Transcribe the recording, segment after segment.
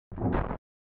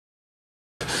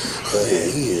I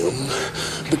am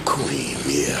the cream,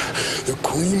 yeah. The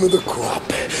cream of the crop.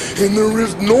 And there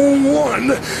is no one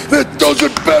that does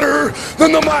it better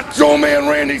than the Macho Man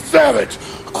Randy Savage.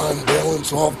 On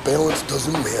balance, off balance,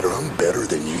 doesn't matter. I'm better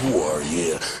than you are,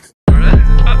 yeah.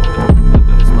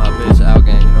 It's my bitch out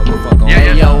gang, you know what the fuck on.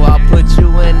 Hey yo, I'll put you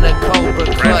in the COBRA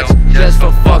clutch just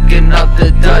for fucking up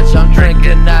the Dutch. I'm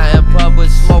drinking out in public,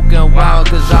 smoking wild,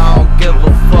 cause I don't give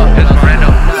a fuck.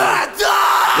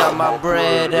 Got my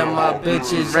bread and my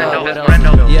bitches up.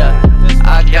 Yeah,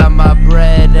 I got my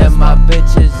bread and my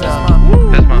bitches up.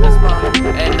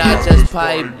 And I just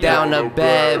pipe down a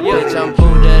bad bitch. I'm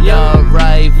booted up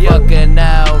right, fucking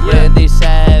out Randy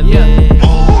Savage.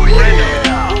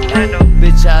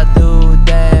 Bitch, I do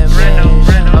damage.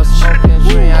 I'm smoking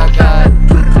green, I got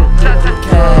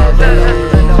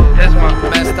cabbage.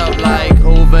 Messed up like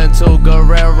Hooven to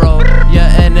Guerrero. Your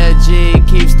energy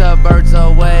keeps the birds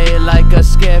away like a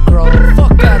scarecrow.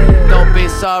 Fuck out of here. Don't be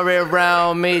sorry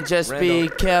around me, just be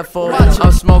careful.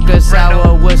 I'm smoking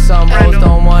sour with some hoes,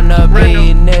 don't wanna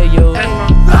be near you.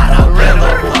 I don't give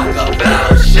a fuck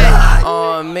about shit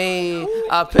on me.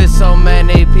 I piss so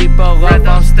many people off,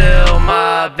 I'm still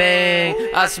mobbing.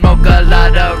 I smoke a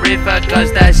lot of reefer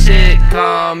cause that shit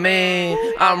calm me.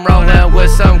 I'm rolling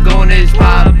with some goonies,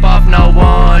 pop off no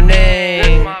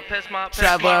warning.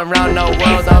 Travel around the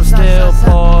world, I'm still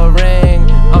pouring.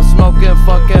 I'm smoking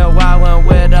fucking wildin'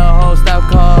 with a hoe, stop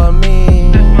calling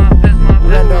me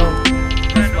Rando.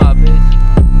 That's my bitch.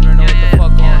 You know what the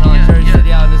fuck going on. Jersey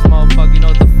City out in this motherfucker, you know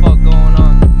what the fuck going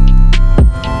on.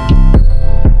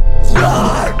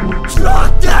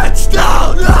 Truck that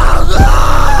stone,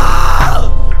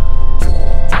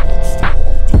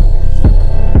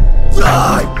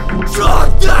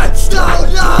 truck that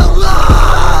stone,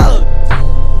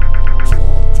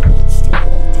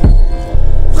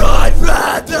 I'd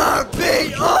rather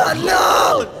be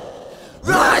alone.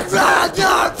 I'd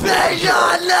rather be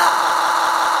alone.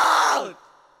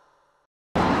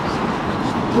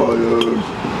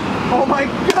 Oh my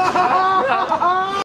God!